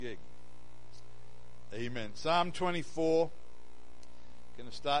gig. Amen. Psalm 24. Going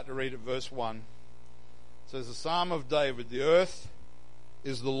to start to read at verse 1. It says, the Psalm of David, the earth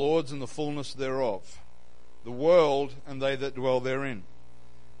is the Lord's and the fullness thereof, the world and they that dwell therein.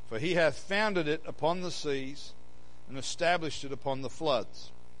 For he hath founded it upon the seas and established it upon the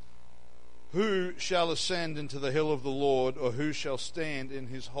floods. Who shall ascend into the hill of the Lord, or who shall stand in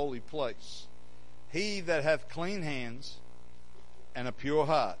his holy place? He that hath clean hands and a pure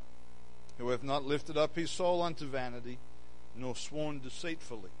heart, who hath not lifted up his soul unto vanity, nor sworn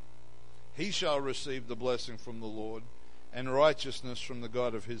deceitfully. He shall receive the blessing from the Lord, and righteousness from the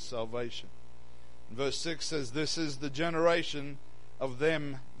God of his salvation. And verse 6 says, this is the generation of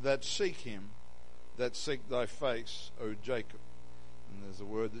them that seek him, that seek thy face, O Jacob. And there's a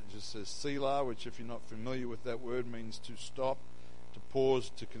word that just says Selah, which if you're not familiar with that word means to stop, to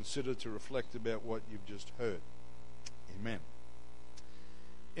pause, to consider, to reflect about what you've just heard. Amen.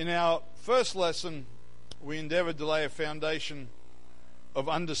 In our first lesson, we endeavored to lay a foundation of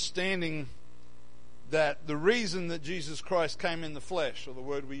understanding that the reason that Jesus Christ came in the flesh, or the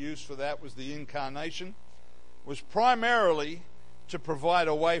word we used for that was the incarnation, was primarily to provide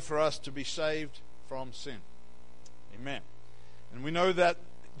a way for us to be saved from sin. Amen. And we know that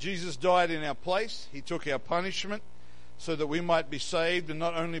Jesus died in our place. He took our punishment so that we might be saved and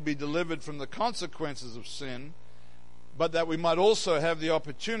not only be delivered from the consequences of sin, but that we might also have the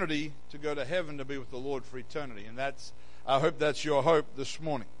opportunity to go to heaven to be with the Lord for eternity. And I hope that's your hope this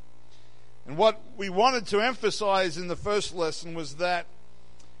morning. And what we wanted to emphasize in the first lesson was that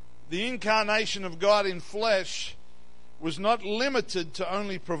the incarnation of God in flesh was not limited to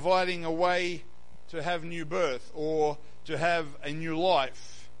only providing a way to have new birth or to have a new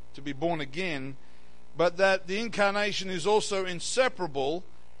life, to be born again, but that the incarnation is also inseparable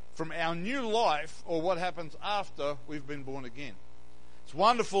from our new life, or what happens after we've been born again. It's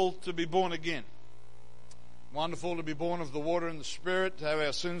wonderful to be born again. Wonderful to be born of the water and the Spirit, to have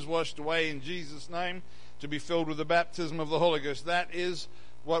our sins washed away in Jesus' name, to be filled with the baptism of the Holy Ghost. That is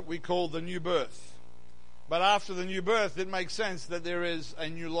what we call the new birth. But after the new birth, it makes sense that there is a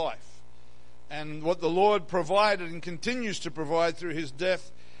new life. And what the Lord provided and continues to provide through his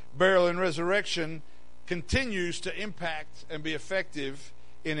death, burial, and resurrection continues to impact and be effective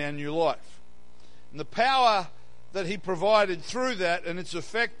in our new life. And the power that he provided through that and its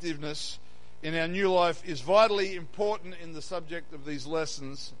effectiveness in our new life is vitally important in the subject of these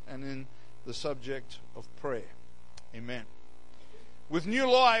lessons and in the subject of prayer. Amen. With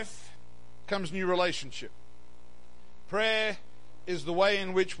new life comes new relationship. Prayer is the way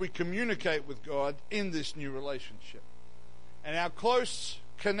in which we communicate with God in this new relationship. And our close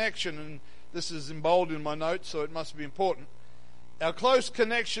connection, and this is in bold in my notes, so it must be important. Our close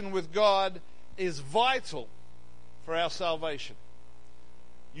connection with God is vital for our salvation.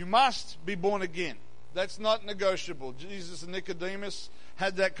 You must be born again. That's not negotiable. Jesus and Nicodemus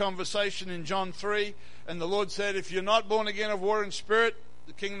had that conversation in John 3, and the Lord said, if you're not born again of water and spirit,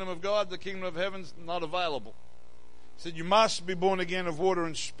 the kingdom of God, the kingdom of heaven is not available. He said, you must be born again of water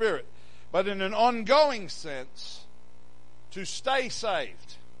and spirit. But in an ongoing sense, to stay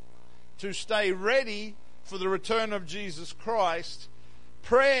saved, to stay ready for the return of Jesus Christ,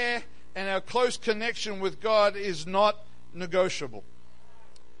 prayer and our close connection with God is not negotiable.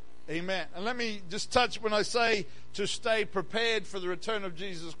 Amen. And let me just touch, when I say to stay prepared for the return of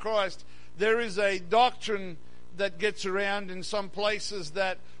Jesus Christ, there is a doctrine that gets around in some places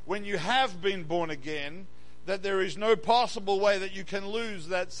that when you have been born again, that there is no possible way that you can lose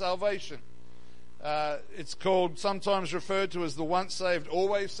that salvation. It's called, sometimes referred to as the once saved,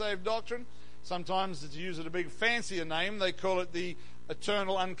 always saved doctrine. Sometimes, to use it a big fancier name, they call it the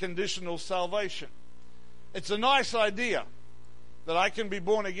eternal unconditional salvation. It's a nice idea that I can be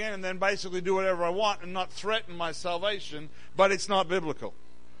born again and then basically do whatever I want and not threaten my salvation, but it's not biblical.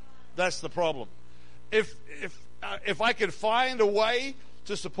 That's the problem. If I could find a way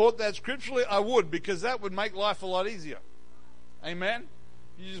to support that scripturally, I would, because that would make life a lot easier. Amen?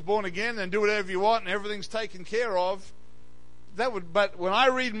 You're just born again and do whatever you want and everything's taken care of. But when I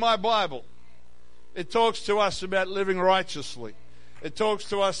read my Bible, it talks to us about living righteously. It talks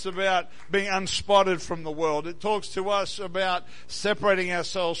to us about being unspotted from the world. It talks to us about separating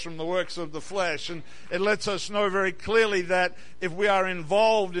ourselves from the works of the flesh. And it lets us know very clearly that if we are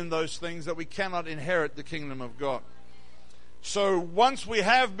involved in those things, that we cannot inherit the kingdom of God. So once we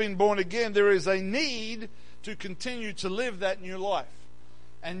have been born again, there is a need to continue to live that new life.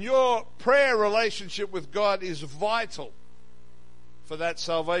 And your prayer relationship with God is vital for that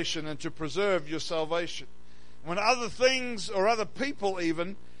salvation and to preserve your salvation. When other things or other people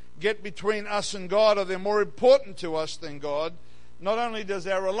even get between us and God, or they're more important to us than God, not only does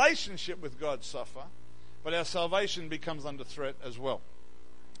our relationship with God suffer, but our salvation becomes under threat as well.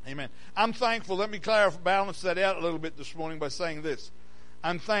 Amen. I'm thankful. Let me balance that out a little bit this morning by saying this.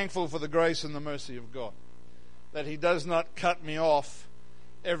 I'm thankful for the grace and the mercy of God, that He does not cut me off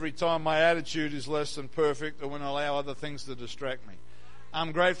every time my attitude is less than perfect or when I allow other things to distract me.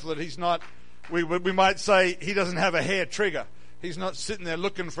 I'm grateful that He's not, we might say, He doesn't have a hair trigger. He's not sitting there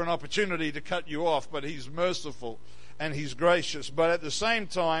looking for an opportunity to cut you off, but He's merciful and He's gracious. But at the same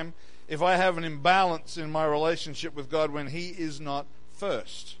time, if I have an imbalance in my relationship with God when He is not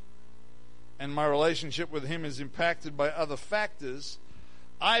first, and my relationship with Him is impacted by other factors,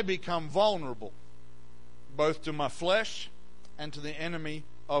 I become vulnerable, both to my flesh and to the enemy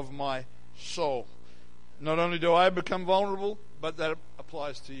of my soul. Not only do I become vulnerable, but that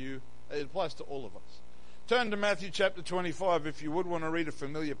applies to you. It applies to all of us. Turn to Matthew chapter 25 if you would want to read a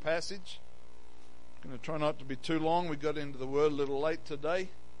familiar passage. I'm going to try not to be too long. We got into the Word a little late today.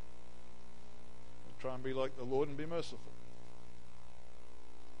 I'll try and be like the Lord and be merciful.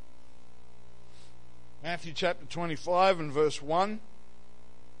 Matthew chapter 25 and verse 1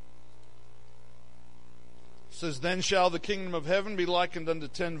 says, "Then shall the kingdom of heaven be likened unto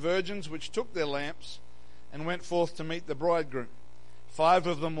 10 virgins, which took their lamps and went forth to meet the bridegroom. 5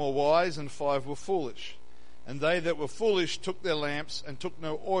 of them were wise, and 5 were foolish. And they that were foolish took their lamps, and took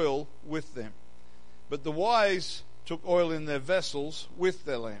no oil with them. But the wise took oil in their vessels with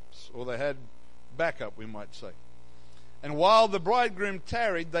their lamps," or they had backup, we might say. "And while the bridegroom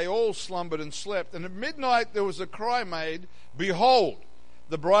tarried, they all slumbered and slept. And at midnight there was a cry made, Behold,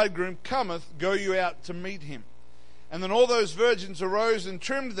 the bridegroom cometh, go you out to meet him. And then all those virgins arose and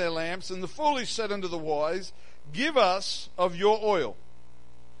trimmed their lamps. And the foolish said unto the wise, Give us of your oil,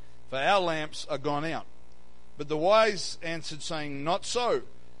 for our lamps are gone out. But the wise answered, saying, Not so,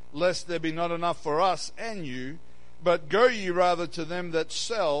 lest there be not enough for us and you, but go ye rather to them that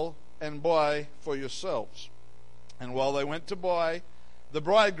sell, and buy for yourselves. And while they went to buy, the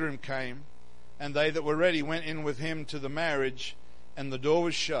bridegroom came, and they that were ready went in with him to the marriage, and the door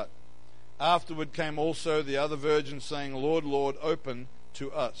was shut. Afterward came also the other virgins, saying, Lord, Lord, open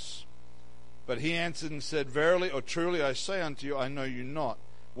to us. But he answered and said, Verily or truly I say unto you, I know you not.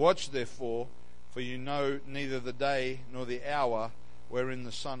 Watch therefore, for you know neither the day nor the hour wherein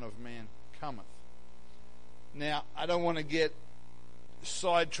the Son of Man cometh." Now, I don't want to get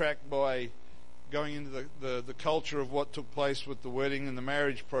sidetracked by going into the culture of what took place with the wedding and the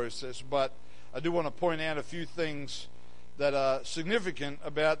marriage process, but I do want to point out a few things that are significant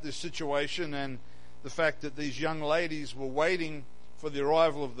about this situation and the fact that these young ladies were waiting for the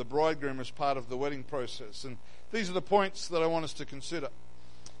arrival of the bridegroom as part of the wedding process. And these are the points that I want us to consider.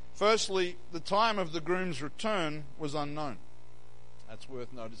 Firstly, the time of the groom's return was unknown. That's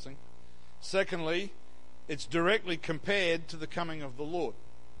worth noticing. Secondly, it's directly compared to the coming of the Lord,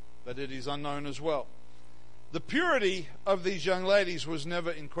 but it is unknown as well. The purity of these young ladies was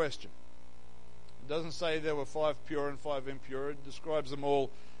never in question. It doesn't say there were 5 pure and 5 impure. It describes them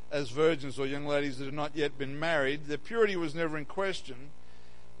all as virgins or young ladies that had not yet been married. Their purity was never in question.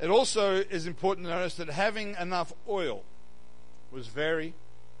 It also is important to notice that having enough oil was very,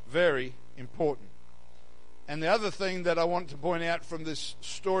 very important. And the other thing that I want to point out from this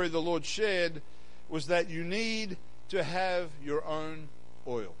story the Lord shared was that you need to have your own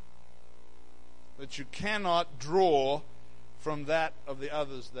oil. That you cannot draw from that of the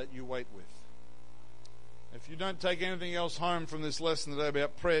others that you wait with. If you don't take anything else home from this lesson today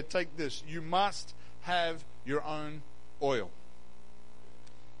about prayer, take this. You must have your own oil.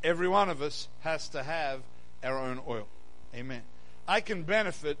 Every one of us has to have our own oil. Amen. I can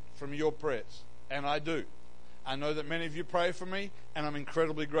benefit from your prayers, and I do. I know that many of you pray for me, and I'm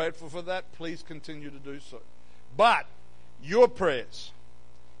incredibly grateful for that. Please continue to do so. But your prayers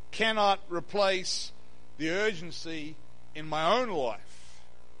cannot replace the urgency in my own life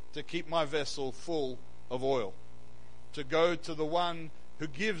to keep my vessel full of oil, to go to the one who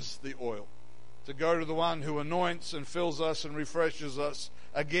gives the oil, to go to the one who anoints and fills us and refreshes us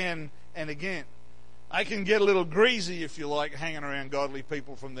again and again. I can get a little greasy, if you like, hanging around godly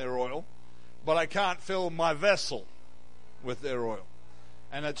people from their oil, but I can't fill my vessel with their oil.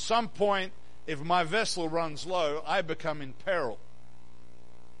 And at some point, if my vessel runs low, I become in peril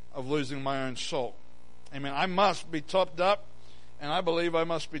of losing my own soul. Amen. I must be topped up, and I believe I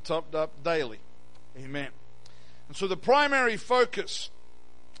must be topped up daily. Amen. And so the primary focus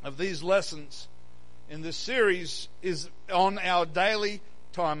of these lessons in this series is on our daily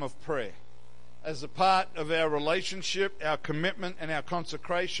time of prayer as a part of our relationship, our commitment, and our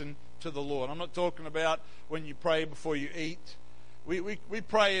consecration to the Lord. I'm not talking about when you pray before you eat. We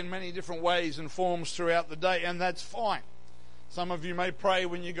pray in many different ways and forms throughout the day, and that's fine. Some of you may pray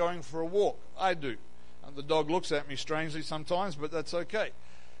when you're going for a walk. I do. The dog looks at me strangely sometimes, but that's okay.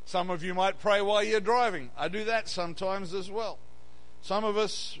 Some of you might pray while you're driving. I do that sometimes as well. Some of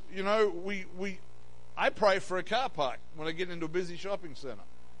us, I pray for a car park when I get into a busy shopping centre.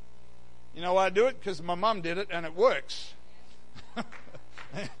 You know why I do it? Because my mum did it and it works.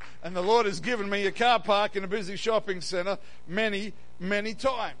 And the Lord has given me a car park in a busy shopping centre many, many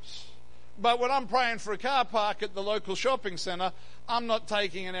times. But when I'm praying for a car park at the local shopping centre, I'm not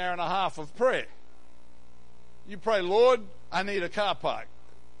taking an hour and a half of prayer. You pray, Lord, I need a car park.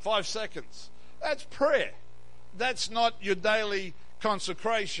 5 seconds. That's prayer. That's not your daily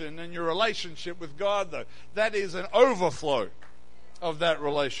consecration and your relationship with God, though. That is an overflow of that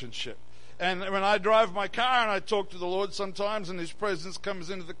relationship. And when I drive my car and I talk to the Lord sometimes and His presence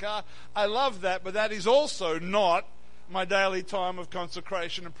comes into the car, I love that, but that is also not my daily time of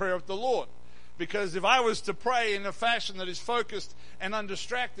consecration and prayer of the Lord. Because if I was to pray in a fashion that is focused and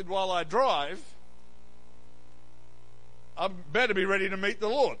undistracted while I drive, I better be ready to meet the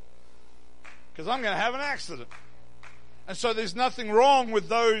Lord, because I'm going to have an accident. And so there's nothing wrong with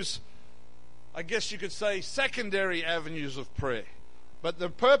those, I guess you could say, secondary avenues of prayer. But the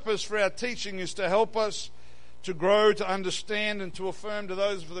purpose for our teaching is to help us to grow, to understand, and to affirm to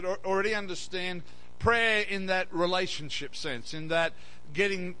those that already understand prayer in that relationship sense, in that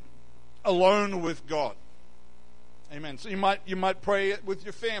getting alone with God. Amen. So you might pray with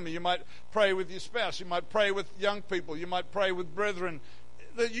your family, you might pray with your spouse, you might pray with young people, you might pray with brethren.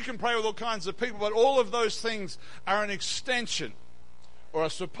 You can pray with all kinds of people, but all of those things are an extension, or are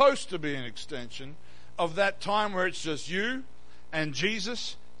supposed to be an extension, of that time where it's just you and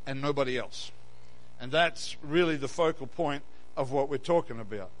Jesus and nobody else. And that's really the focal point of what we're talking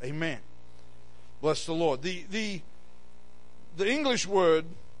about. Amen. Bless the Lord. The English word,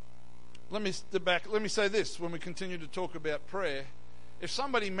 let me step back. Let me say this when we continue to talk about prayer. If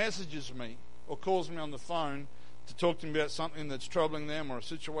somebody messages me or calls me on the phone to talk to me about something that's troubling them or a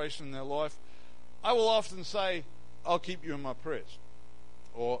situation in their life, I will often say, I'll keep you in my prayers,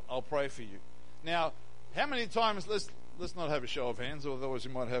 or I'll pray for you. Now, how many times, let's not have a show of hands, otherwise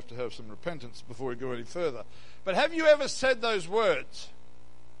we might have to have some repentance before we go any further. But have you ever said those words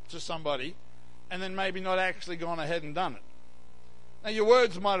to somebody and then maybe not actually gone ahead and done it? Now, your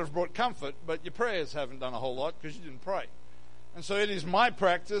words might have brought comfort, but your prayers haven't done a whole lot because you didn't pray. And so it is my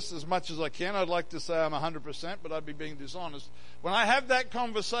practice, as much as I can. I'd like to say I'm 100%, but I'd be being dishonest. When I have that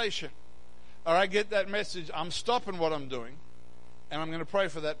conversation, or I get that message, I'm stopping what I'm doing, and I'm going to pray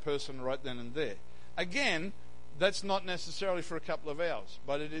for that person right then and there. Again, that's not necessarily for a couple of hours,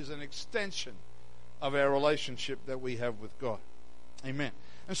 but it is an extension of our relationship that we have with God. Amen.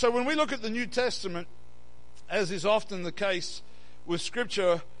 And so when we look at the New Testament, as is often the case with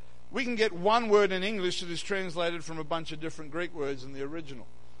Scripture, we can get one word in English that is translated from a bunch of different Greek words in the original.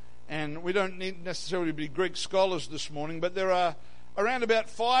 And we don't need necessarily to be Greek scholars this morning, but there are around about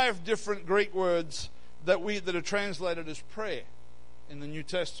 5 different Greek words that are translated as prayer in the New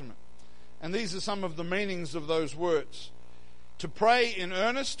Testament. And these are some of the meanings of those words. To pray in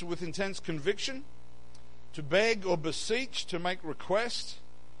earnest with intense conviction, to beg or beseech, to make request,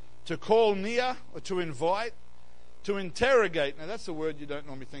 to call near or to invite, to interrogate. Now that's a word you don't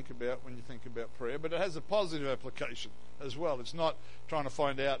normally think about when you think about prayer, but it has a positive application as well. It's not trying to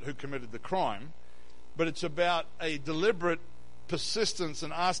find out who committed the crime, but it's about a deliberate persistence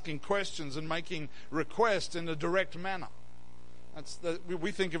in asking questions and making requests in a direct manner.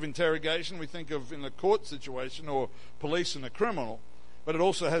 We think of interrogation, we think of in a court situation or police and a criminal, but it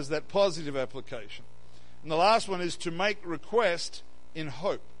also has that positive application. And the last one is to make request in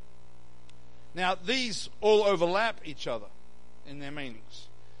hope. Now, these all overlap each other in their meanings,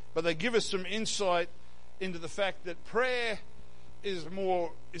 but they give us some insight into the fact that prayer is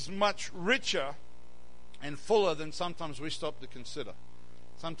much richer and fuller than sometimes we stop to consider.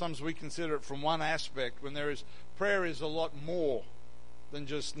 Sometimes we consider it from one aspect, when prayer is a lot more than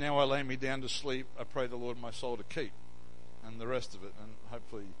just, now I lay me down to sleep, I pray the Lord my soul to keep, and the rest of it. And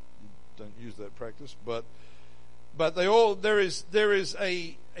hopefully you don't use that practice, but there is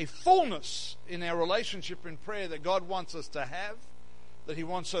a fullness in our relationship in prayer that God wants us to have, that He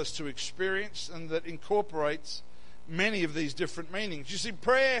wants us to experience, and that incorporates many of these different meanings. You see,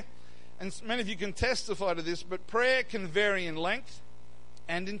 prayer, and many of you can testify to this, but prayer can vary in length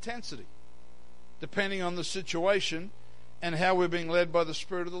and intensity, depending on the situation and how we're being led by the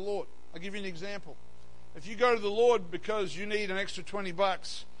Spirit of the Lord. I'll give you an example. If you go to the Lord because you need an extra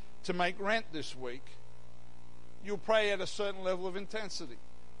 $20 to make rent this week, you'll pray at a certain level of intensity.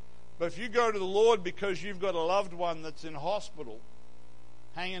 But if you go to the Lord because you've got a loved one that's in hospital,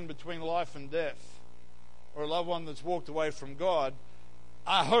 hanging between life and death, or a loved one that's walked away from God,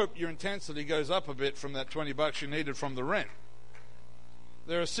 I hope your intensity goes up a bit from that $20 you needed from the rent.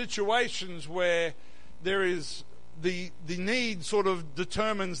 There are situations where there is the need sort of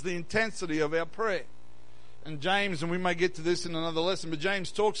determines the intensity of our prayer. And James, and we may get to this in another lesson, but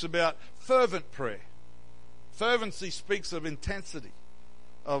James talks about fervent prayer. Fervency speaks of intensity,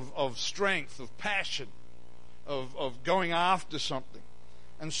 of strength, of passion, of going after something.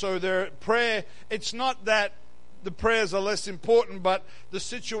 And so prayer, it's not that the prayers are less important, but the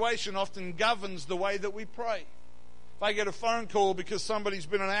situation often governs the way that we pray. If I get a phone call because somebody's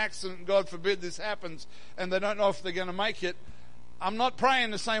been in an accident, and God forbid this happens, and they don't know if they're going to make it, I'm not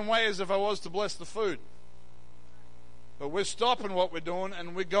praying the same way as if I was to bless the food. But we're stopping what we're doing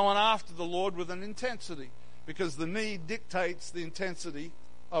and we're going after the Lord with an intensity, because the need dictates the intensity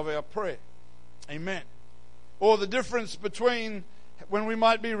of our prayer. Amen. Or the difference between when we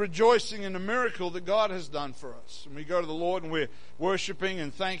might be rejoicing in a miracle that God has done for us, and we go to the Lord and we're worshiping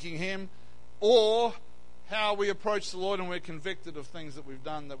and thanking Him, or how we approach the Lord and we're convicted of things that we've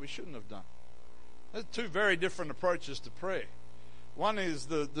done that we shouldn't have done. There's two very different approaches to prayer. One is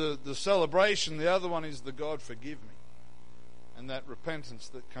the celebration, the other one is the God forgive me, and that repentance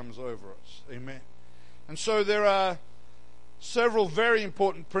that comes over us. Amen. And so there are several very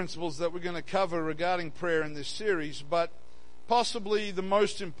important principles that we're going to cover regarding prayer in this series, but possibly the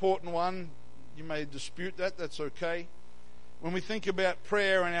most important one, you may dispute that, that's okay. When we think about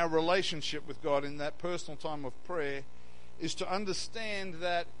prayer and our relationship with God in that personal time of prayer, is to understand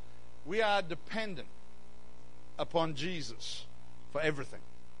that we are dependent upon Jesus for everything.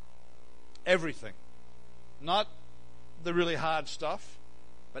 Everything. Not the really hard stuff,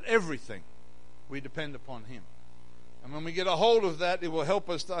 but everything. We depend upon Him. And when we get a hold of that, it will help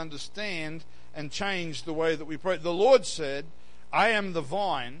us to understand and change the way that we pray. The Lord said, I am the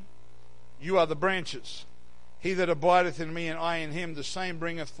vine, you are the branches. He that abideth in me and I in him, the same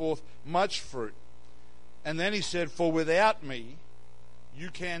bringeth forth much fruit. And then He said, for without me, you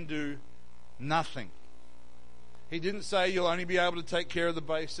can do nothing. He didn't say you'll only be able to take care of the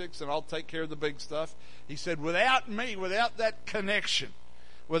basics and I'll take care of the big stuff. He said, without me, without that connection,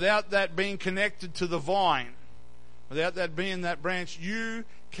 without that being connected to the vine, without that being that branch, you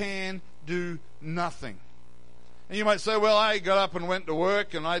can do nothing. And you might say, well, I got up and went to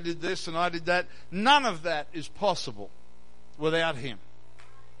work and I did this and I did that. None of that is possible without Him.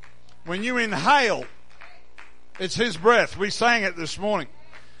 When you inhale, it's His breath. We sang it this morning.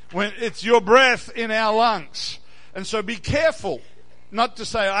 When it's your breath in our lungs. And so be careful not to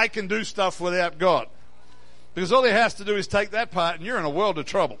say, I can do stuff without God. Because all He has to do is take that part and you're in a world of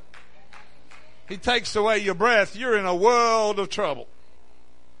trouble. He takes away your breath, you're in a world of trouble.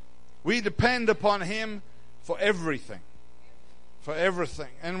 We depend upon Him for everything. For everything.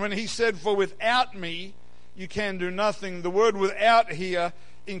 And when He said, for without me, you can do nothing, the word without here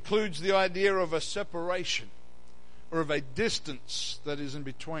includes the idea of a separation or of a distance that is in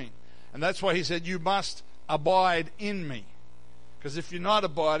between. And that's why He said, you must abide in me. Because if you're not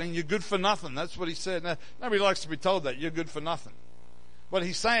abiding, you're good for nothing. That's what He said. Now, nobody likes to be told that. You're good for nothing. What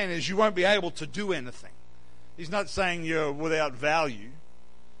He's saying is you won't be able to do anything. He's not saying you're without value.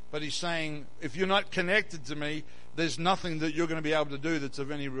 But He's saying, if you're not connected to me, there's nothing that you're going to be able to do that's of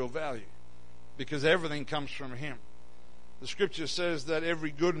any real value. Because everything comes from Him. The Scripture says that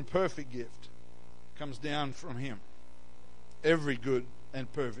every good and perfect gift comes down from Him. Every good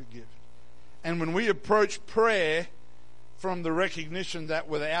and perfect gift. And when we approach prayer from the recognition that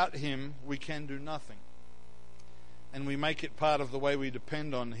without Him we can do nothing, and we make it part of the way we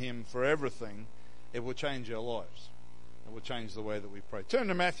depend on Him for everything, it will change our lives. It will change the way that we pray. Turn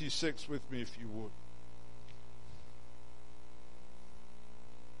to Matthew 6 with me if you would.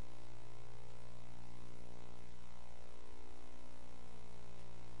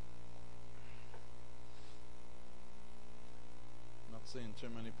 Not seeing too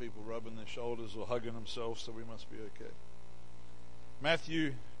many people rubbing their shoulders or hugging themselves, so we must be okay.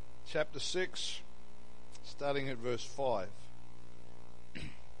 Matthew chapter 6, starting at verse 5.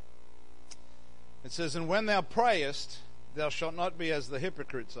 It says, and when thou prayest, thou shalt not be as the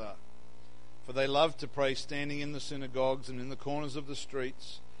hypocrites are, for they love to pray standing in the synagogues and in the corners of the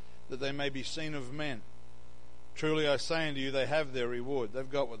streets, that they may be seen of men. Truly I say unto you, they have their reward. They've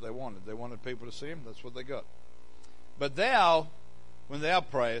got what they wanted. They wanted people to see them. That's what they got. But thou, when thou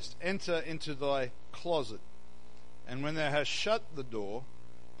prayest, enter into thy closet, and when thou hast shut the door,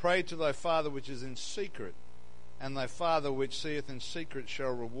 pray to thy Father which is in secret, and thy Father which seeth in secret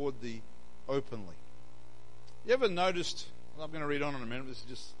shall reward thee openly. You ever noticed, I'm going to read on in a minute, this is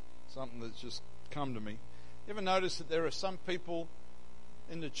just something that's just come to me. You ever noticed that there are some people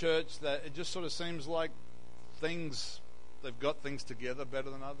in the church that it just sort of seems like they've got things together better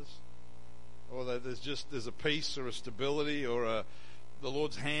than others, or that there's a peace or a stability or the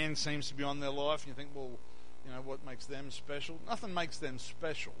Lord's hand seems to be on their life, and you think, well, what makes them special? Nothing makes them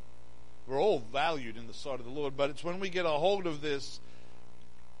special. We're all valued in the sight of the Lord, but it's when we get a hold of this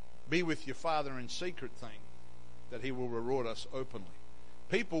be with your Father in secret thing that He will reward us openly.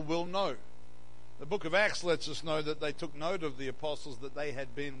 People will know. The book of Acts lets us know that they took note of the apostles, that they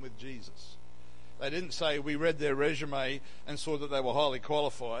had been with Jesus. They didn't say, we read their resume and saw that they were highly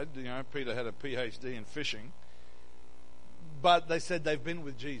qualified. Peter had a PhD in fishing. But they said they've been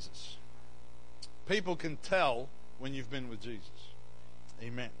with Jesus. People can tell when you've been with Jesus.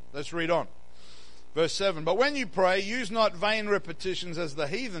 Amen. Let's read on. Verse 7. But when you pray, use not vain repetitions as the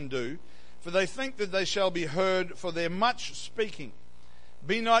heathen do, for they think that they shall be heard for their much speaking.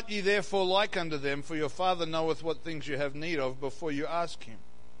 Be not ye therefore like unto them, for your Father knoweth what things you have need of before you ask Him.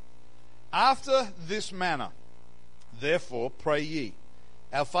 After this manner, therefore, pray ye,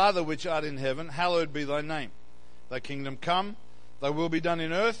 Our Father which art in heaven, hallowed be thy name. Thy kingdom come, thy will be done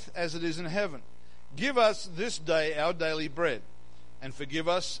in earth as it is in heaven. Give us this day our daily bread, and forgive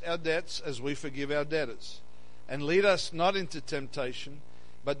us our debts as we forgive our debtors. And lead us not into temptation,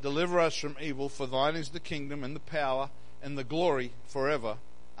 but deliver us from evil. For thine is the kingdom and the power and the glory forever.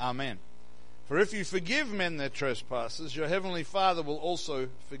 Amen. For if you forgive men their trespasses, your heavenly Father will also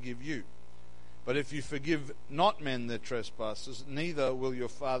forgive you. But if you forgive not men their trespasses, neither will your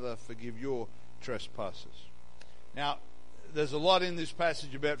Father forgive your trespasses. Now, there's a lot in this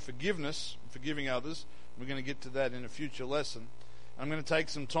passage about forgiveness, forgiving others. We're going to get to that in a future lesson. I'm going to take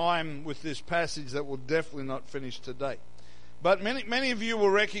some time with this passage that will definitely not finish today. But many of you will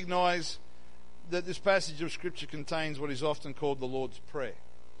recognize that this passage of Scripture contains what is often called the Lord's Prayer.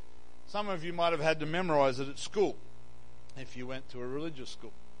 Some of you might have had to memorize it at school. If you went to a religious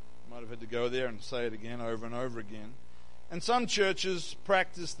school, you might have had to go there and say it again over and over again. And some churches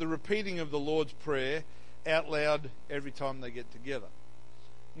practice the repeating of the Lord's Prayer out loud every time they get together.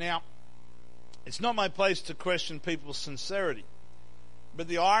 Now, it's not my place to question people's sincerity, but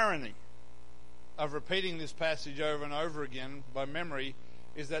the irony of repeating this passage over and over again by memory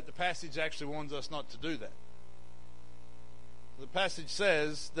is that the passage actually warns us not to do that. The passage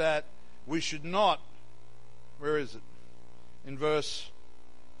says that we should not, where is it? In verse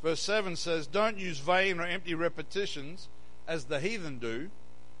 7 says, don't use vain or empty repetitions as the heathen do,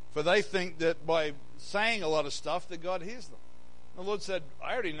 for they think that by saying a lot of stuff that God hears them. The Lord said,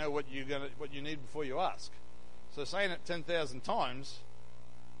 I already know what you need before you ask. So saying it 10,000 times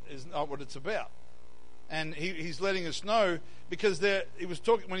is not what it's about. And he's letting us know, because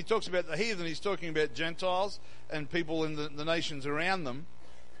when he talks about the heathen, he's talking about Gentiles and people in the nations around them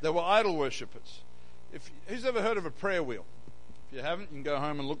that were idol worshippers. Who's ever heard of a prayer wheel? If you haven't, you can go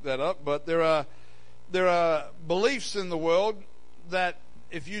home and look that up. But there are beliefs in the world that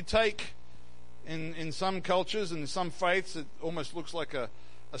if you take in some cultures and in some faiths, it almost looks like a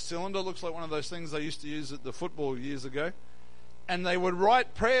cylinder, looks like one of those things they used to use at the football years ago. And they would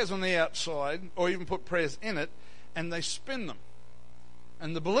write prayers on the outside, or even put prayers in it, and they spin them.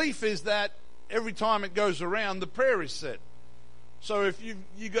 And the belief is that every time it goes around, the prayer is said. So if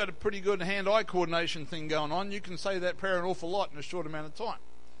you got a pretty good hand-eye coordination thing going on, you can say that prayer an awful lot in a short amount of time.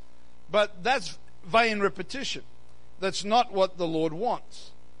 But that's vain repetition. That's not what the Lord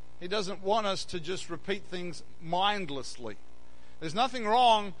wants. He doesn't want us to just repeat things mindlessly. There's nothing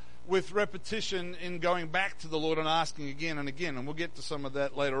wrong with repetition in going back to the Lord and asking again and again, and we'll get to some of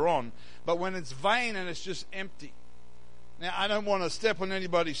that later on. But when it's vain and it's just empty. Now, I don't want to step on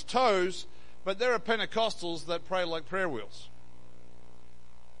anybody's toes, but there are Pentecostals that pray like prayer wheels,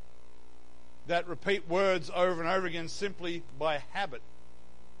 that repeat words over and over again simply by habit.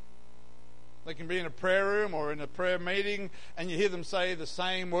 They can be in a prayer room or in a prayer meeting, and you hear them say the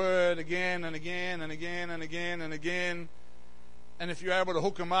same word again and again and again and again and again. And if you're able to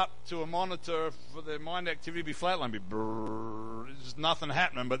hook them up to a monitor for their mind activity, be flatline, be brrr, there's just nothing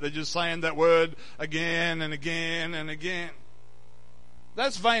happening, but they're just saying that word again and again and again.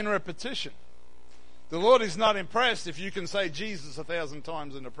 That's vain repetition. The Lord is not impressed if you can say Jesus 1,000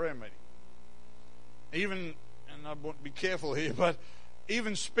 times in a prayer meeting. Even, and I want to be careful here, but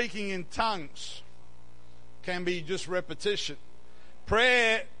even speaking in tongues can be just repetition.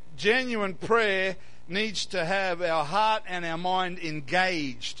 Prayer, genuine prayer, needs to have our heart and our mind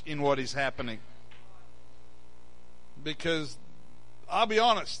engaged in what is happening. Because I'll be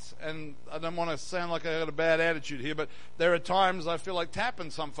honest, and I don't want to sound like I got a bad attitude here, but there are times I feel like tapping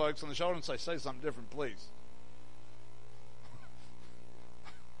some folks on the shoulder and say something different, please.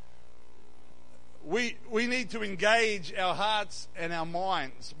 we need to engage our hearts and our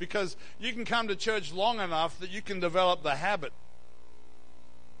minds, because you can come to church long enough that you can develop the habit.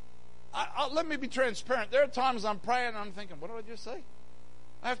 Let me be transparent. There are times I'm praying and I'm thinking, what did I just say?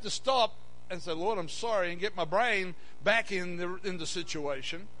 I have to stop and say, Lord, I'm sorry, and get my brain back in the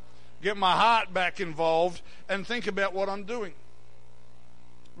situation, get my heart back involved, and think about what I'm doing.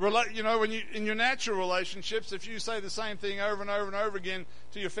 You know, when you in your natural relationships, if you say the same thing over and over and over again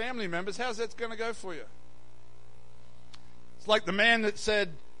to your family members, how's that going to go for you? It's like the man that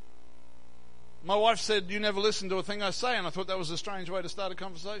said, my wife said, you never listen to a thing I say, and I thought that was a strange way to start a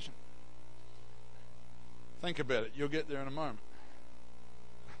conversation. Think about it. You'll get there in a moment.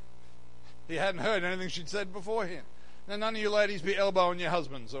 He hadn't heard anything she'd said beforehand. Now, none of you ladies be elbowing your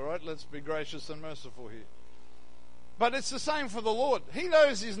husbands, all right? Let's be gracious and merciful here. But it's the same for the Lord. He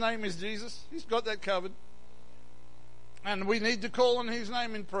knows His name is Jesus. He's got that covered. And we need to call on His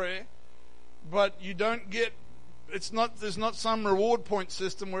name in prayer. But you don't get, there's not some reward point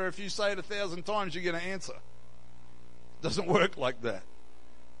system where if you say it 1,000 times, you get an answer. It doesn't work like that.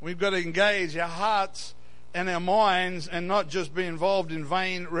 We've got to engage our hearts and our minds and not just be involved in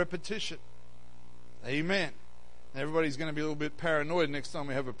vain repetition. Amen. Everybody's going to be a little bit paranoid next time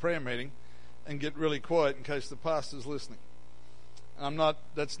we have a prayer meeting and get really quiet in case the pastor's listening.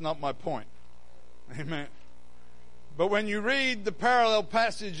 That's not my point. Amen. But when you read the parallel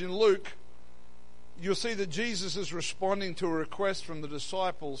passage in Luke, you'll see that Jesus is responding to a request from the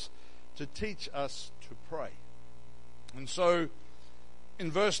disciples to teach us to pray. And so,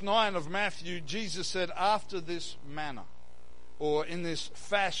 in verse 9 of Matthew, Jesus said, after this manner, or in this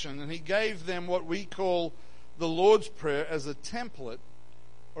fashion, and He gave them what we call the Lord's Prayer as a template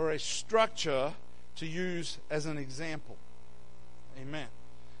or a structure to use as an example. Amen.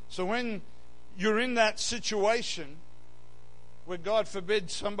 So when you're in that situation where, God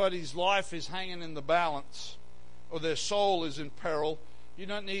forbid, somebody's life is hanging in the balance or their soul is in peril, you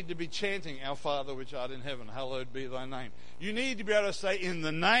don't need to be chanting, Our Father which art in heaven, hallowed be thy name. You need to be able to say, in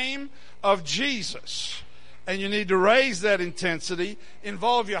the name of Jesus. And you need to raise that intensity,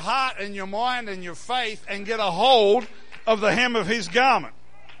 involve your heart and your mind and your faith, and get a hold of the hem of His garment.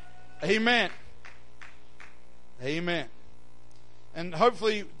 Amen. Amen. And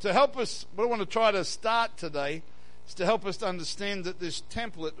hopefully, to help us, what I want to try to start today is to help us to understand that this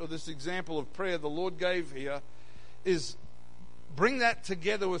template or this example of prayer the Lord gave here is bring that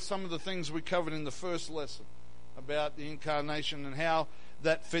together with some of the things we covered in the first lesson about the incarnation and how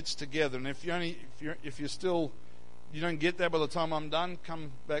that fits together. And if you don't get that by the time I'm done,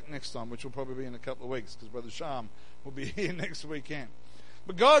 come back next time, which will probably be in a couple of weeks, because Brother Sham will be here next weekend.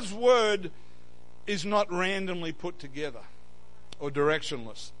 But God's Word is not randomly put together or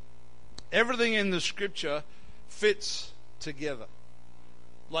directionless. Everything in the Scripture fits together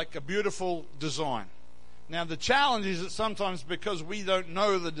like a beautiful design. Now, the challenge is that sometimes, because we don't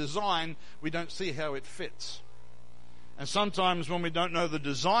know the design, we don't see how it fits. And sometimes when we don't know the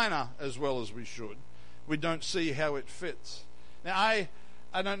designer as well as we should, we don't see how it fits. Now, I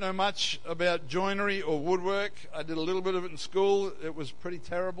don't know much about joinery or woodwork. I did a little bit of it in school. It was pretty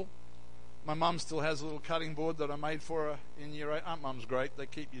terrible. My mum still has a little cutting board that I made for her in year 8. Aunt Mum's great. They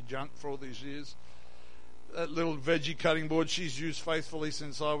keep you junk for all these years. That little veggie cutting board she's used faithfully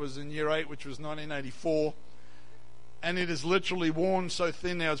since I was in year 8, which was 1984. And it is literally worn so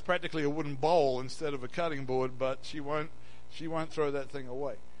thin now it's practically a wooden bowl instead of a cutting board, but she won't throw that thing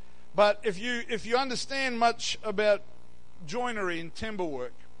away. But if you understand much about joinery and timber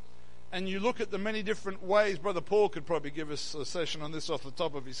work, and you look at the many different ways, Brother Paul could probably give us a session on this off the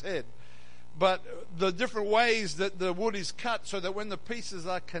top of his head, but the different ways that the wood is cut so that when the pieces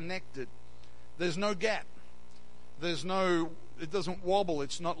are connected, there's no gap. It doesn't wobble,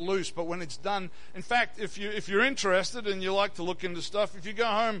 it's not loose, but when it's done, in fact, if you're interested and you like to look into stuff, if you go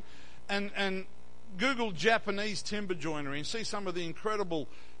home and Google Japanese timber joinery and see some of the incredible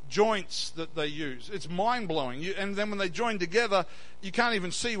joints that they use, it's mind-blowing. And then when they join together, you can't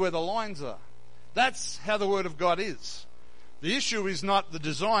even see where the lines are. That's how the Word of God is. The issue is not the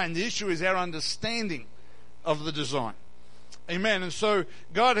design, the issue is our understanding of the design. Amen. And so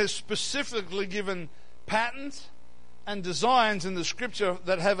God has specifically given patterns and designs in the Scripture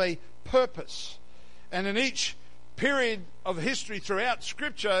that have a purpose. And in each period of history throughout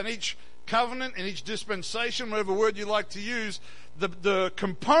Scripture, in each covenant, in each dispensation, whatever word you like to use, the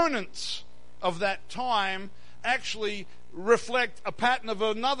components of that time actually reflect a pattern of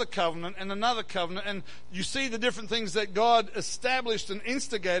another covenant, and you see the different things that God established and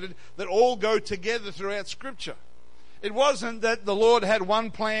instigated that all go together throughout Scripture. It wasn't that the Lord had one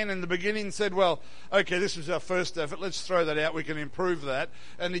plan in the beginning and said, well, okay, this was our first effort, let's throw that out, we can improve that.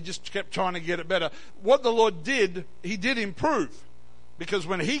 And he just kept trying to get it better. What the Lord did, he did improve. Because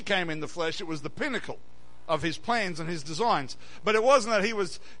when he came in the flesh, it was the pinnacle of his plans and his designs. But it wasn't that he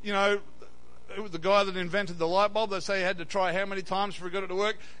was, the guy that invented the light bulb. They say he had to try how many times before he got it to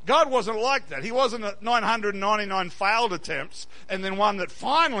work. God wasn't like that. He wasn't at 999 failed attempts and then one that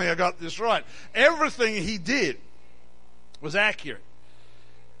finally I got this right. Everything he did was accurate.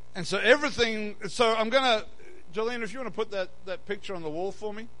 And so I'm going to, Jolene, if you want to put that picture on the wall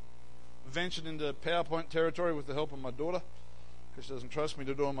for me. Ventured into PowerPoint territory with the help of my daughter because she doesn't trust me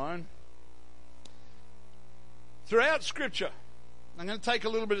to do on my own. Throughout Scripture, I'm going to take a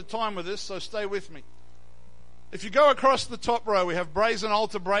little bit of time with this, so stay with me. If you go across the top row, we have brazen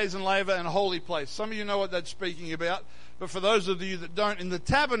altar, brazen laver, and holy place. Some of you know what that's speaking about, but for those of you that don't, in the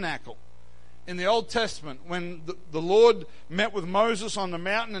tabernacle, in the Old Testament, when the Lord met with Moses on the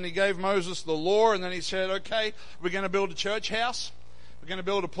mountain and he gave Moses the law, and then he said, okay, we're going to build a church house, we're going to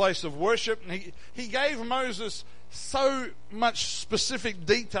build a place of worship, and he gave Moses so much specific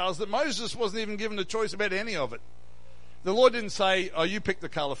details that Moses wasn't even given a choice about any of it. The Lord didn't say, oh, you pick the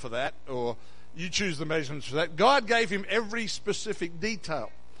color for that, or you choose the measurements for that. God gave him every specific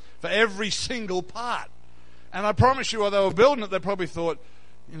detail for every single part. And I promise you, while they were building it, they probably thought,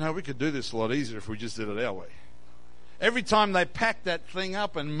 we could do this a lot easier if we just did it our way. Every time they packed that thing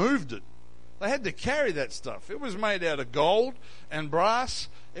up and moved it, they had to carry that stuff. It was made out of gold and brass.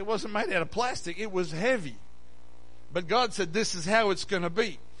 It wasn't made out of plastic. It was heavy. But God said, this is how it's going to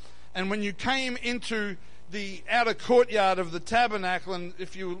be. And when you came into the outer courtyard of the tabernacle, and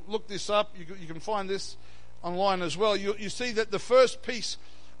if you look this up, you can find this online as well, you see that the first piece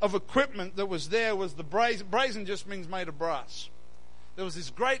of equipment that was there was the brazen. Brazen just means made of brass. There was this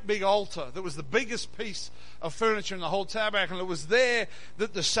great big altar that was the biggest piece of furniture in the whole tabernacle. It was there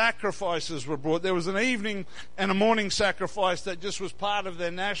that the sacrifices were brought. There was an evening and a morning sacrifice that just was part of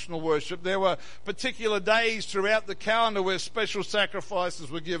their national worship. There were particular days throughout the calendar where special sacrifices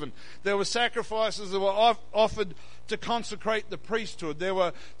were given. There were sacrifices that were offered to consecrate the priesthood. There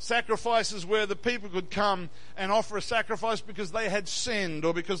were sacrifices where the people could come and offer a sacrifice because they had sinned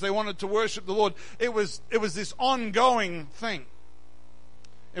or because they wanted to worship the Lord. It was this ongoing thing.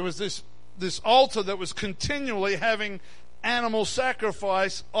 It was this altar that was continually having animal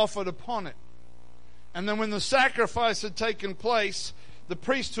sacrifice offered upon it. And then when the sacrifice had taken place, the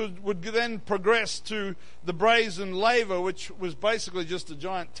priesthood would then progress to the brazen laver, which was basically just a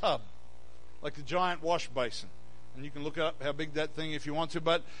giant tub, like a giant wash basin. And you can look up how big that thing if you want to.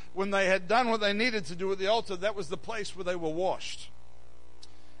 But when they had done what they needed to do at the altar, that was the place where they were washed.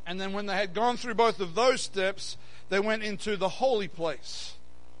 And then when they had gone through both of those steps, they went into the holy place.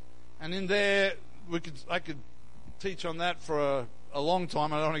 And in there, I could teach on that for a long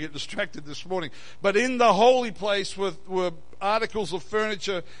time. I don't want to get distracted this morning. But in the holy place were articles of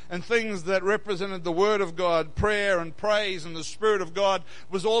furniture and things that represented the Word of God, prayer and praise, and the Spirit of God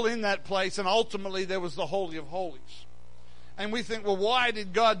was all in that place. And ultimately, there was the Holy of Holies. And we think, well, why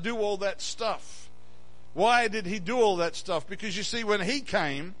did God do all that stuff? Why did He do all that stuff? Because you see, when He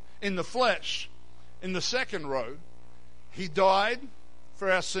came in the flesh, in the second row, He died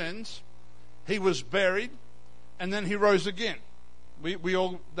for our sins, He was buried, and then He rose again. We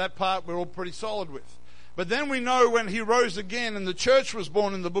all, that part we're all pretty solid with. But then we know when He rose again and the church was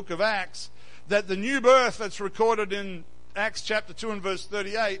born in the book of Acts, that the new birth that's recorded in Acts chapter 2 and verse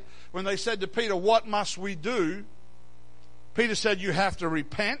 38, when they said to Peter, what must we do? Peter said, you have to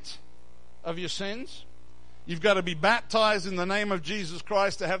repent of your sins. You've got to be baptized in the name of Jesus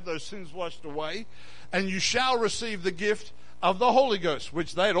Christ to have those sins washed away, and you shall receive the gift of the Holy Ghost,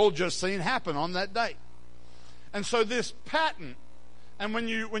 which they had all just seen happen on that day. And so this pattern, and when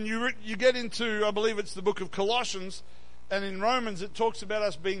you get into, I believe it's the book of Colossians, and in Romans it talks about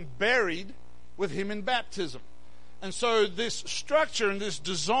us being buried with Him in baptism. And so this structure and this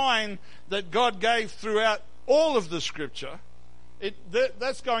design that God gave throughout all of the Scripture,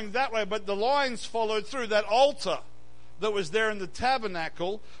 that's going that way, but the lines followed through. That altar that was there in the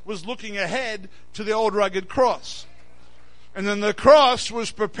tabernacle was looking ahead to the old rugged cross. And then the cross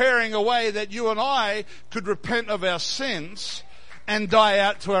was preparing a way that you and I could repent of our sins and die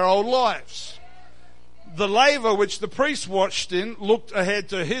out to our old lives. The laver which the priest watched in looked ahead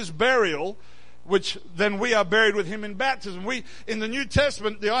to His burial, which then we are buried with Him in baptism. In the New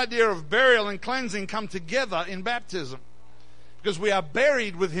Testament, the idea of burial and cleansing come together in baptism, because we are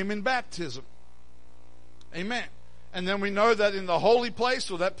buried with Him in baptism. Amen. And then we know that in the holy place,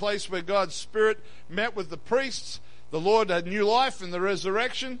 or that place where God's Spirit met with the priests, The Lord had new life in the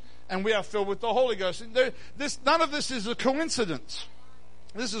resurrection, and we are filled with the Holy Ghost. None of this is a coincidence.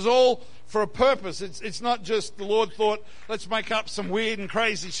 This is all for a purpose. It's not just the Lord thought, let's make up some weird and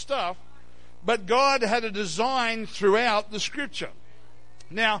crazy stuff. But God had a design throughout the Scripture.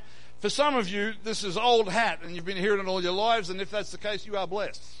 Now, for some of you, this is old hat, and you've been hearing it all your lives, and if that's the case, you are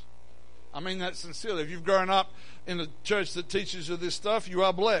blessed. I mean that sincerely. If you've grown up in a church that teaches you this stuff, you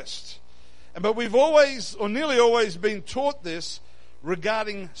are blessed. But we've always, or nearly always, been taught this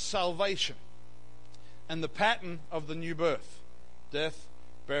regarding salvation and the pattern of the new birth: death,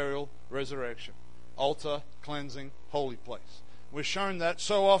 burial, resurrection, altar, cleansing, holy place. We're shown that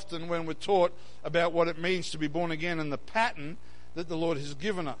so often when we're taught about what it means to be born again and the pattern that the Lord has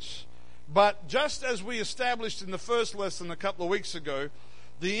given us. But just as we established in the first lesson a couple of weeks ago,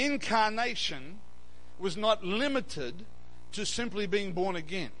 the incarnation was not limited to simply being born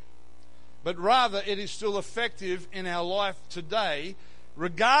again, but rather it is still effective in our life today,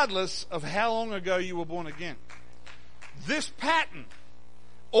 regardless of how long ago you were born again. This pattern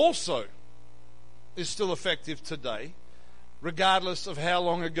also is still effective today, regardless of how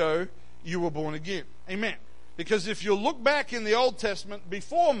long ago you were born again. Amen. Because if you look back in the Old Testament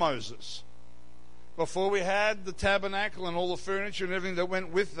before Moses, before we had the tabernacle and all the furniture and everything that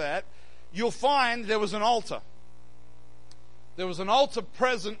went with that, you'll find there was an altar. There was an altar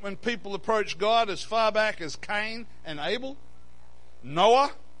present when people approached God as far back as Cain and Abel,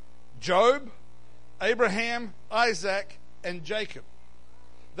 Noah, Job, Abraham, Isaac, and Jacob.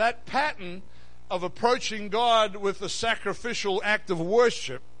 That pattern of approaching God with a sacrificial act of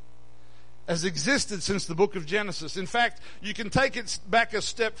worship has existed since the book of Genesis. In fact, you can take it back a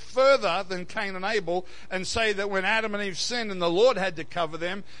step further than Cain and Abel and say that when Adam and Eve sinned and the Lord had to cover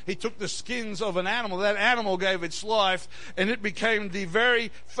them, he took the skins of an animal. That animal gave its life, and it became the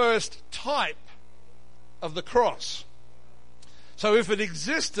very first type of the cross. So if it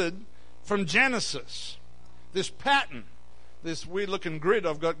existed from Genesis, this pattern, this weird-looking grid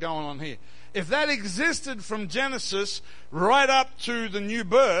I've got going on here, if that existed from Genesis right up to the new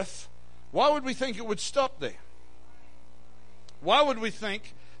birth, why would we think it would stop there? Why would we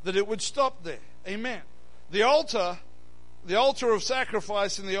think that it would stop there? Amen. The altar of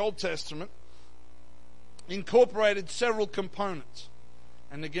sacrifice in the Old Testament incorporated several components.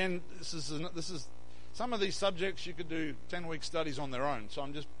 And again, this is some of these subjects you could do 10-week studies on their own, so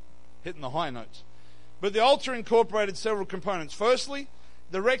I'm just hitting the high notes. But the altar incorporated several components. Firstly,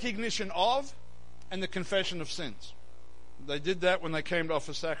 the recognition of and the confession of sins. They did that when they came to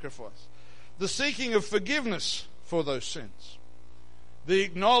offer sacrifice. The seeking of forgiveness for those sins. The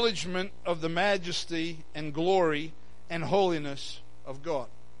acknowledgement of the majesty and glory and holiness of God.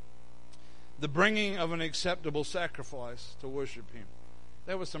 The bringing of an acceptable sacrifice to worship Him.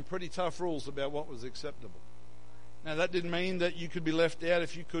 There were some pretty tough rules about what was acceptable. Now, that didn't mean that you could be left out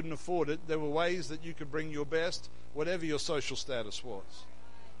if you couldn't afford it. There were ways that you could bring your best, whatever your social status was.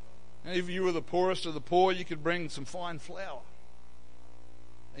 And if you were the poorest of the poor, you could bring some fine flour.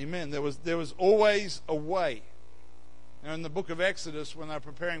 Amen. There was always a way. Now, in the book of Exodus, when they're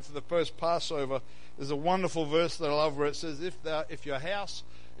preparing for the first Passover, there's a wonderful verse that I love where it says, if your house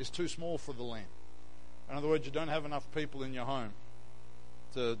is too small for the lamb. In other words, you don't have enough people in your home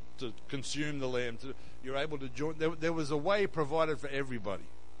to consume the lamb. You're able to join. There was a way provided for everybody,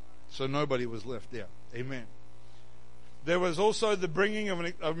 so nobody was left out. Amen. There was also the bringing of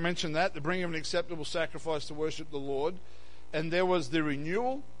I mentioned that, the bringing of an acceptable sacrifice to worship the Lord. And there was the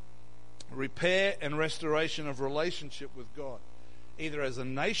renewal, repair, and restoration of relationship with God, either as a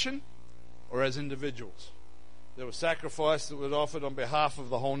nation or as individuals. There was sacrifice that was offered on behalf of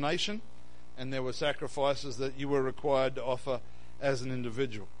the whole nation, and there were sacrifices that you were required to offer as an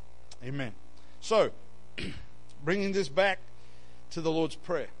individual. Amen. So, bringing this back to the Lord's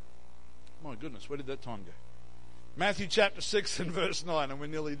Prayer. My goodness, where did that time go? Matthew chapter 6 and verse 9, and we're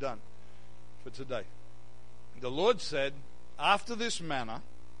nearly done for today. The Lord said, after this manner,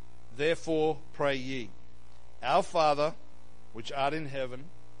 therefore pray ye, Our Father, which art in heaven,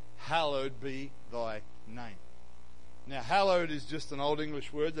 hallowed be thy name. Now, hallowed is just an old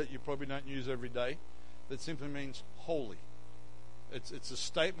English word that you probably don't use every day. That simply means holy. It's a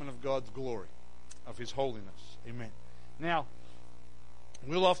statement of God's glory, of His holiness. Amen. Now,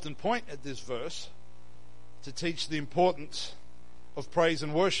 we'll often point at this verse to teach the importance of praise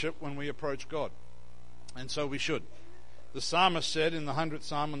and worship when we approach God. And so we should. The psalmist said in the 100th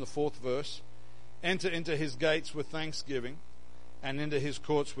Psalm in the 4th verse, enter into His gates with thanksgiving and into His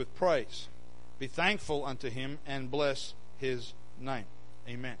courts with praise. Be thankful unto Him and bless His name.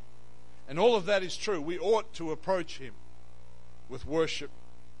 Amen. And all of that is true. We ought to approach Him with worship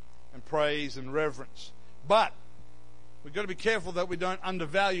and praise and reverence. But we've got to be careful that we don't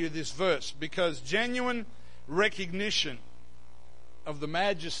undervalue this verse, because genuine recognition of the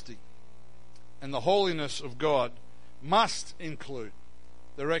majesty and the holiness of God must include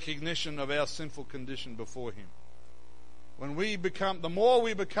the recognition of our sinful condition before Him. The more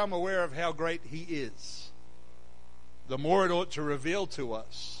we become aware of how great He is, the more it ought to reveal to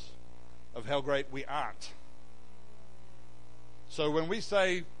us of how great we aren't. So when we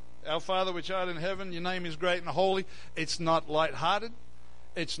say, Our Father which art in heaven, your name is great and holy, it's not lighthearted,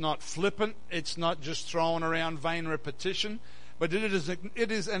 it's not flippant, it's not just thrown around vain repetition, but it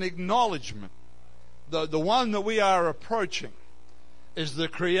is an acknowledgement. The one that we are approaching is the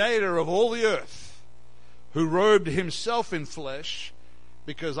Creator of all the earth, who robed Himself in flesh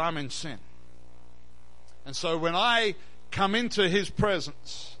because I'm in sin. And so when I come into His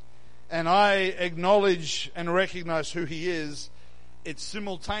presence and I acknowledge and recognize who He is, it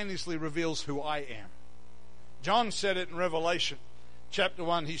simultaneously reveals who I am. John said it in Revelation chapter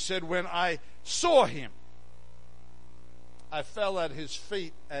 1. He said, when I saw Him, I fell at His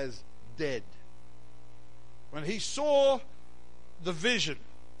feet as dead. When he saw the vision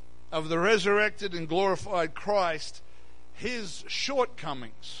of the resurrected and glorified Christ, his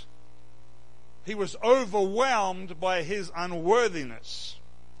shortcomings, he was overwhelmed by his unworthiness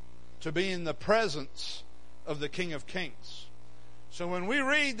to be in the presence of the King of Kings. So when we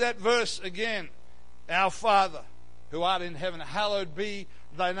read that verse again, Our Father who art in heaven, hallowed be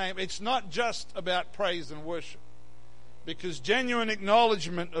thy name, it's not just about praise and worship, because genuine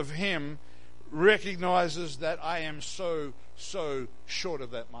acknowledgement of Him recognizes that I am so short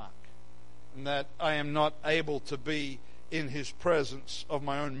of that mark, and that I am not able to be in His presence of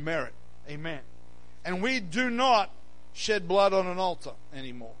my own merit. Amen. And we do not shed blood on an altar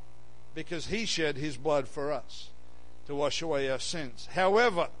anymore, because He shed His blood for us to wash away our sins.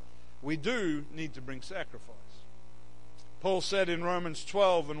 However, we do need to bring sacrifice. Paul said in Romans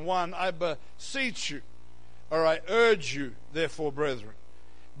 12:1, I beseech you, or I urge you, therefore, brethren,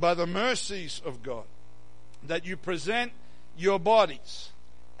 by the mercies of God, that you present your bodies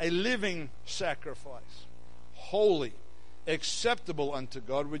a living sacrifice, holy, acceptable unto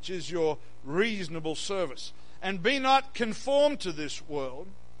God, which is your reasonable service. And be not conformed to this world,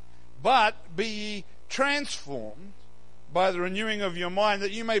 but be ye transformed by the renewing of your mind,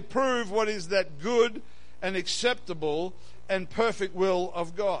 that you may prove what is that good and acceptable and perfect will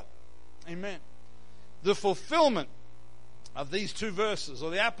of God. Amen. The fulfillment of these two verses, or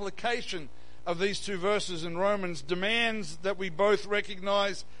the application of these two verses in Romans, demands that we both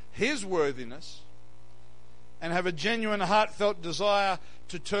recognize His worthiness and have a genuine heartfelt desire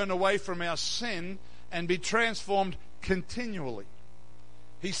to turn away from our sin and be transformed continually.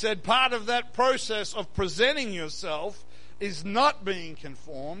 He said part of that process of presenting yourself is not being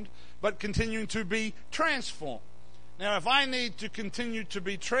conformed, but continuing to be transformed. Now, if I need to continue to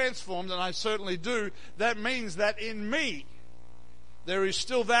be transformed, and I certainly do, that means that in me there is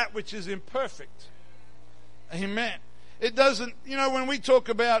still that which is imperfect. Amen. It doesn't, when we talk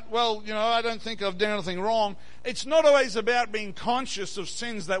about, I don't think I've done anything wrong, it's not always about being conscious of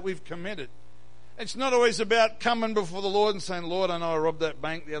sins that we've committed. It's not always about coming before the Lord and saying, Lord, I know I robbed that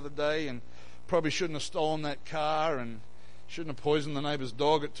bank the other day and probably shouldn't have stolen that car and shouldn't have poisoned the neighbor's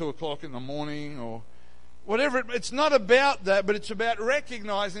dog at 2 o'clock in the morning, or whatever. It's not about that, but it's about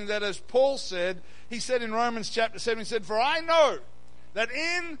recognizing that, as Paul said, he said in Romans chapter 7, he said, for I know that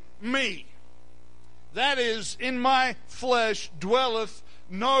in me, that is, in my flesh, dwelleth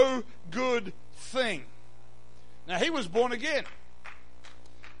no good thing. Now, he was born again.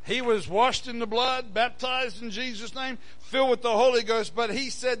 He was washed in the blood, baptized in Jesus' name, filled with the Holy Ghost. But he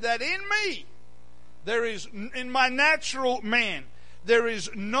said that in me, there is, in my natural man, there is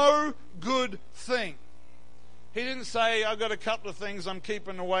no good thing. He didn't say, I've got a couple of things I'm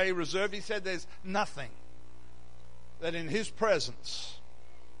keeping away reserved. He said there's nothing that in His presence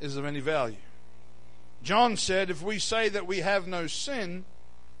is of any value. John said, if we say that we have no sin,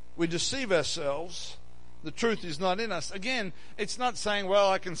 we deceive ourselves. The truth is not in us. Again, it's not saying,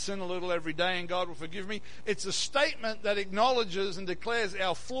 I can sin a little every day and God will forgive me. It's a statement that acknowledges and declares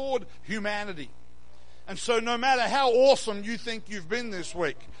our flawed humanity. And so no matter how awesome you think you've been this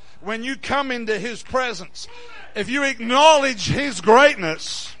week, when you come into His presence, if you acknowledge His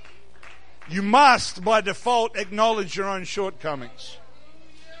greatness, you must, by default, acknowledge your own shortcomings.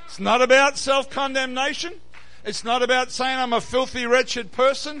 It's not about self-condemnation. It's not about saying I'm a filthy, wretched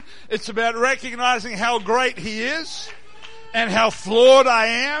person. It's about recognizing how great He is and how flawed I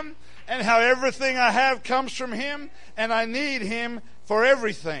am and how everything I have comes from Him and I need Him for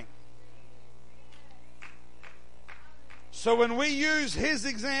everything. So when we use His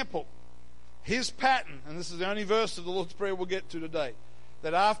example His pattern, and this is the only verse of the Lord's Prayer we'll get to today,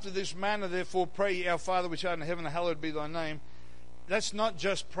 that after this manner, therefore, pray ye, our Father which art in heaven, hallowed be thy name. That's not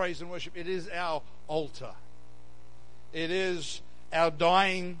just praise and worship. It is our altar. It is our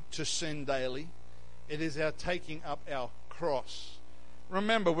dying to sin daily. It is our taking up our cross.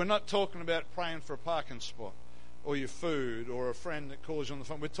 Remember, we're not talking about praying for a parking spot or your food or a friend that calls you on the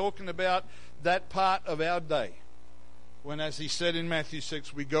phone. We're talking about that part of our day when, as he said in Matthew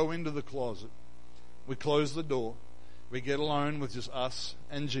 6, we go into the closet, we close the door, we get alone with just us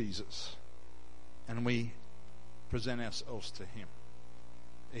and Jesus, and we present ourselves to him.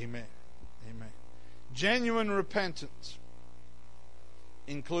 Amen. Amen. Genuine repentance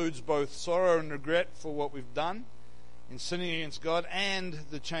includes both sorrow and regret for what we've done in sinning against God and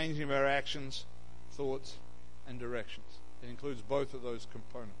the changing of our actions, thoughts, and directions. It includes both of those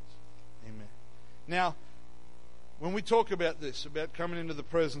components. Amen. Now, when we talk about this, about coming into the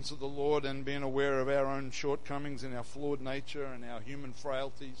presence of the Lord and being aware of our own shortcomings and our flawed nature and our human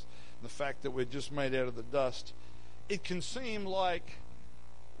frailties, and the fact that we're just made out of the dust, it can seem like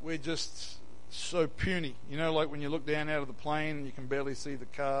we're just so puny. You know, like when you look down out of the plane and you can barely see the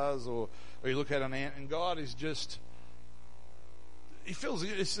cars, or you look at an ant, and God is just, he feels,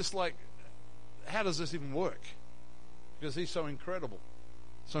 it's just like, how does this even work? Because he's so incredible,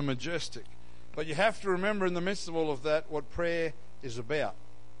 so majestic. But you have to remember, in the midst of all of that, what prayer is about.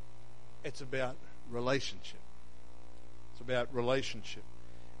 It's about relationship. It's about relationship.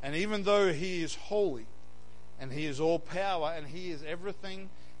 And even though he is holy, and he is all power, and he is everything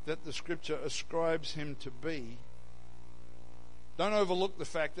that the Scripture ascribes him to be, don't overlook the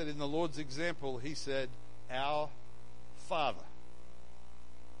fact that in the Lord's example, he said, our Father.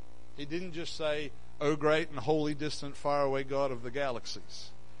 He didn't just say, O great and holy, distant, faraway God of the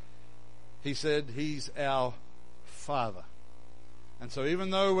galaxies. He said he's our Father. And so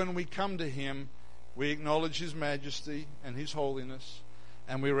even though when we come to him, we acknowledge his majesty and his holiness,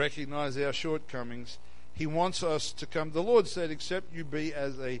 and we recognize our shortcomings, he wants us to come. The Lord said, except you be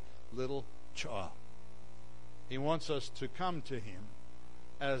as a little child. He wants us to come to him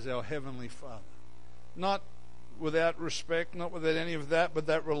as our heavenly Father. Not without respect, not without any of that, but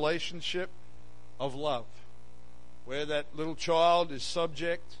that relationship of love, where that little child is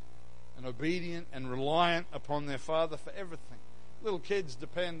subject and obedient and reliant upon their father for everything. Little kids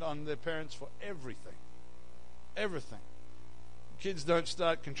depend on their parents for everything. Everything. Kids don't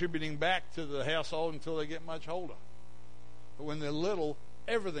start contributing back to the household until they get much older. But when they're little,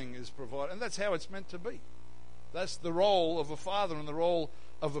 everything is provided. And that's how it's meant to be. That's the role of a father and the role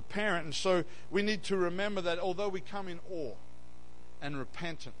of a parent. And so we need to remember that although we come in awe and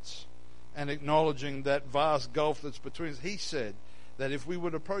repentance and acknowledging that vast gulf that's between us, he said that if we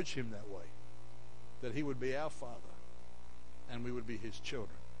would approach him that way, that he would be our Father and we would be his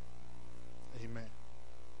children. Amen.